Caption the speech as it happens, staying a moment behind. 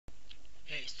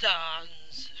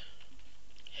Hejsans!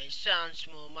 Hejsan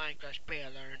små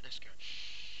Minecraft-spelare. Jag ska...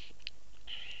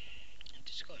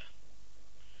 Inte skoja.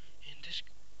 Inte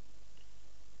skoja.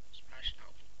 Smash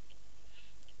now.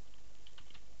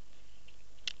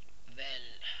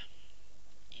 Väl.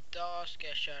 Idag ska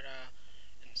jag köra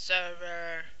en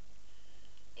server.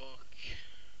 Och...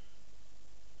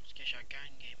 Ska jag köra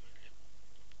gun game eller?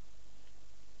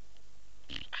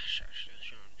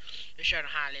 Jag kör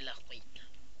den här lilla skiten.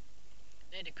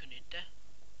 Nej, det kunde inte.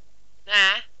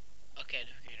 Nej. Okej,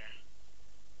 det fungerar.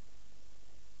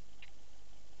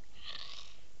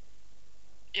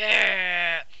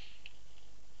 Yeah!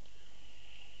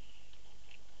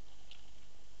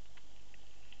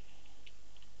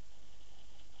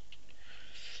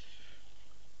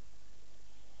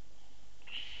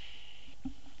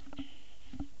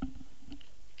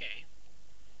 Okej.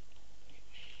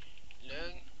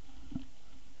 Lugn.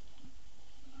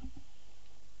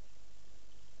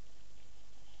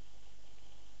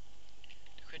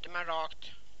 Du skjuter man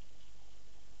rakt.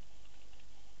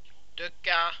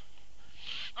 Ducka.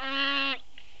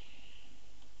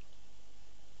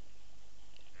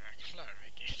 Jäklar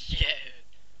vilket ljud.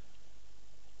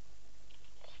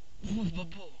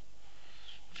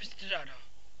 Vad finns det där då?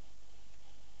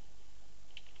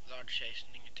 Large chase,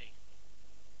 ingenting.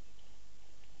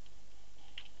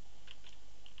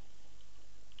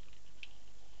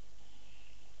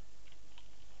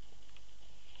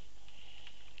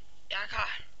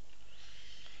 Jäklar.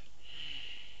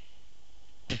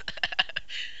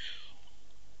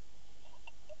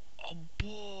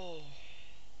 Abbo.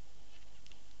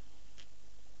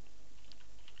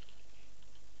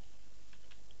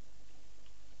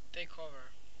 Take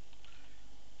cover.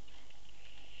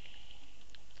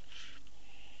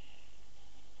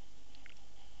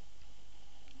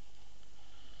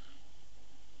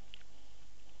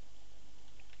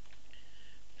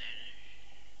 Nej.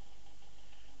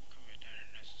 Kommer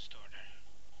där den som står där.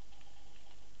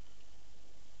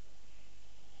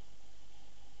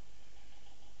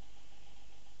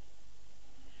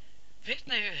 Vet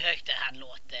ni hur högt det här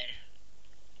låter?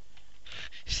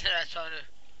 Sådär sa du.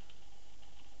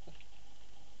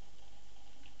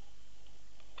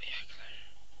 Jäklar.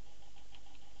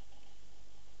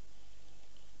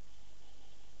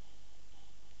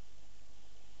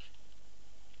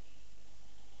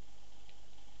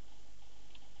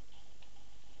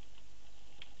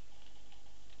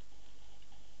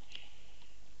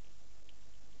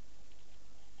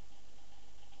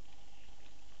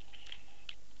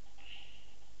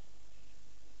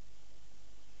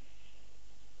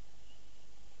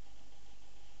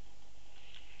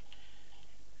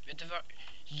 Vet du vad?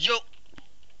 Jo!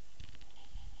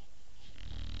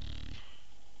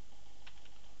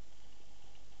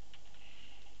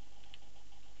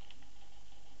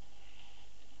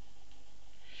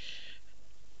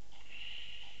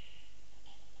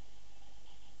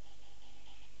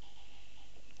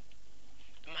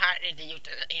 De här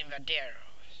idioterna invaderar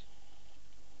oss.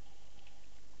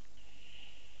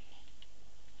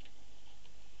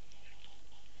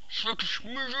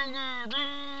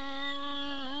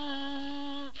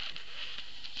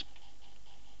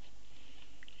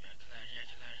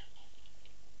 Jäklar.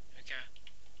 Okej.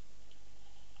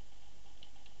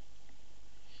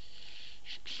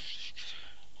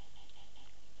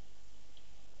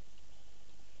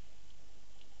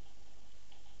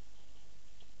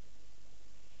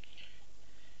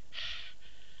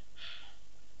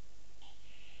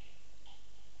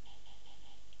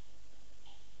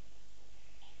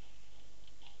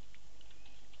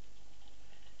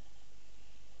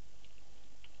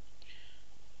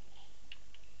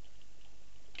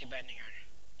 Tillbänningar.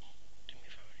 Det är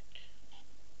min favorit.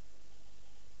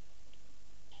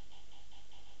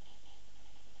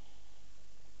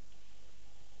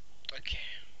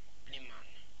 Okej. Blir man.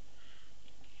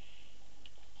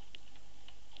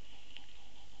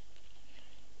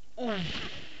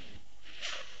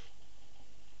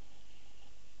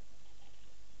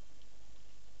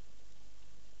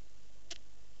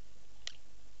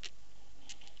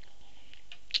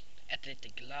 Ett lite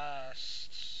glass.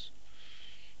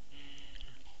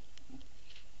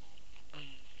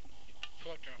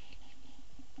 Förlåt då.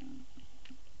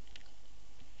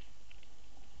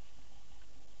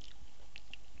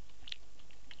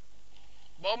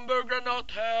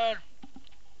 Bombergranat här.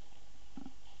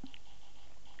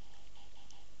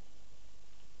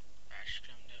 Äsch,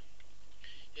 glömde.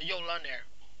 Jag jollar ner.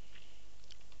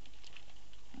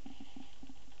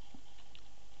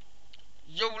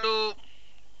 YOLO!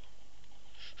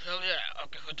 Hell yeah,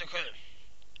 okej, 77.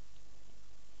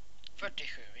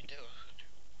 47, inte 77.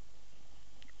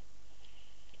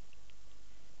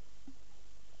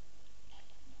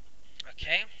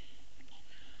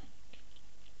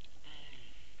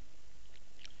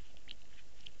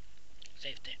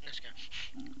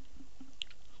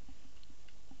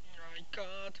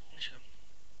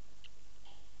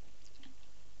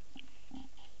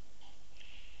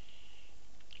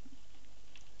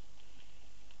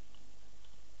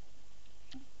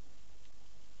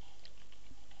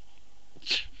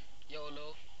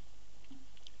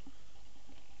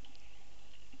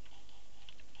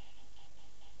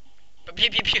 Pew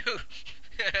pew pew.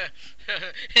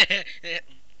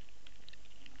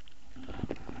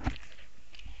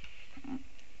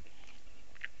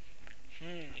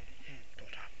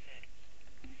 Tårta.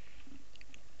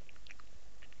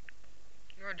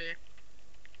 Ja du.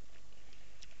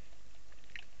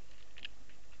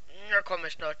 Jag kommer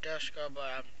snart. Jag ska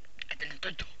bara äta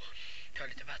lite, ta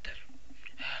lite vatten.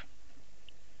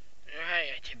 Nu är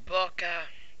jag tillbaka.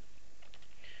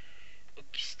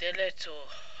 Och istället så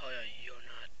har jag gjort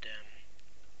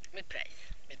mitt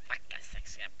pris. Mitt vackra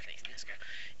sexiga pris. Nu ska jag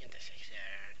inte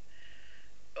sexigare.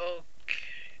 Och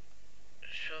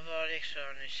så var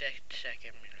liksom ni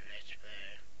säkert min let's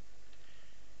play.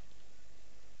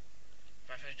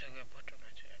 Varför tog jag bort de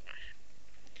här turerna?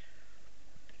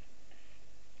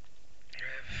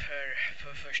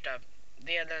 För första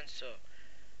delen så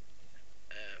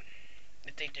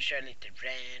jag tänkte köra lite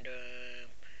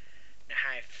random. Det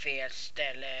här är fel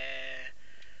ställe.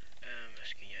 Jag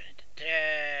ska göra lite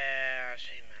trä.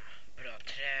 Så himla bra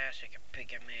trä så jag kan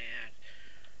bygga med.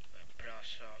 Bra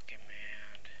saker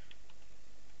med.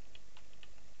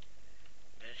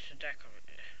 Men så där kommer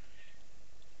det.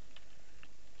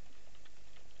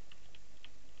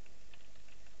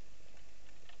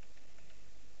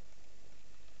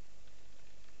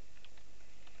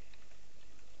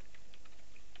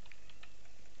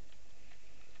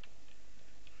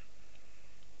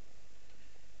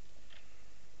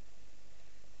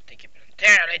 Tänker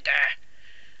plantera lite.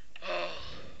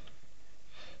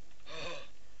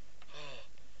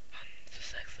 Han är så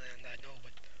sexig den där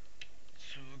nobben.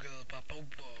 Suger på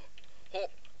popo.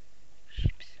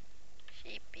 Chips.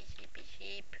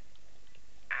 Chip.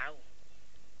 Au.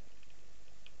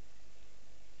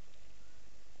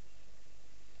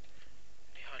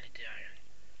 Vi har lite iron.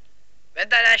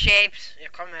 Vänta där chips.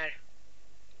 Jag kommer.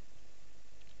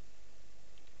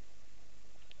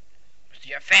 Måste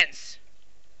göra fence.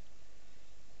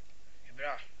 Det är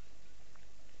bra.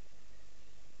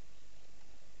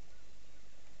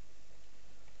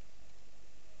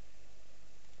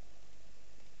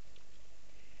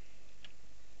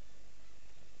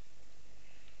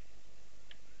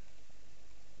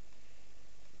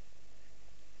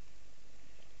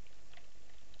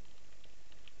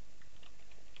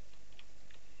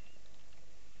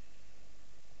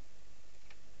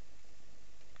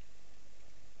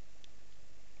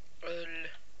 Ull.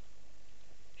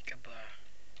 Vi ska bara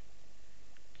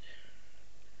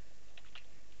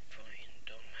få in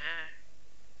de här.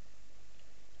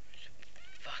 Så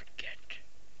vackert.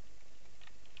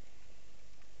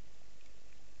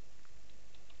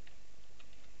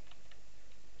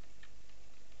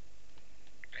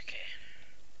 Okej.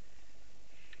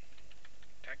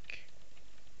 Tack.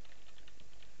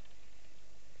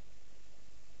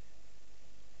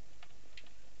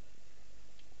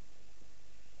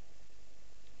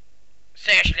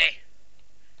 Seriously.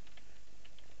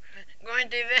 Gå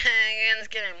inte i vägen,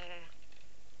 skräm.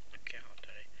 Okej, jag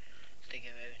hatar dig. Sticker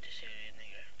iväg inte serien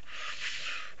längre.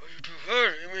 Vad gör du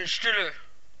här i min ställe?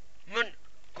 Men,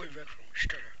 gå iväg från min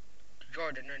ställe. Jag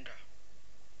är den enda.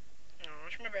 Ja,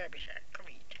 små bebisar. Kom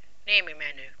hit. Nej, min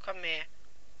med nu. Kom med.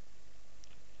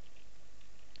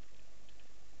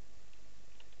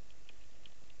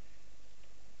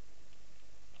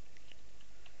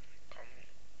 Kom.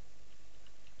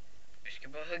 Vi ska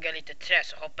bara hugga lite trä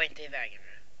så hoppa inte i vägen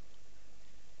nu.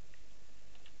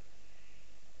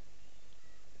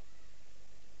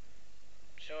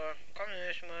 Så, kom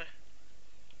nu små.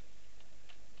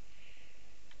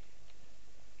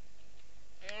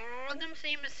 Åh, de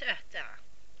ser mig söta.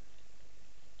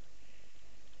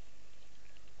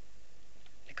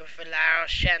 Vi kommer få lära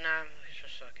oss känna vissa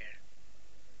saker.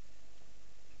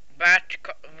 Bert,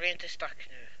 bli inte stack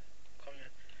nu. Kom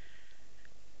nu.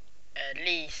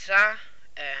 Lisa.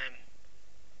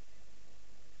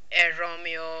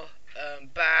 Romeo.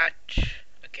 Bert.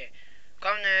 Okej.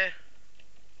 Kom nu.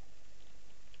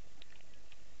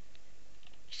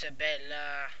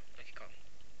 Isabella. Okej, kom.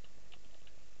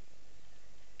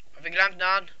 Har vi glömt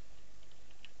någon?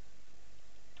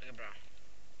 Okej, bra.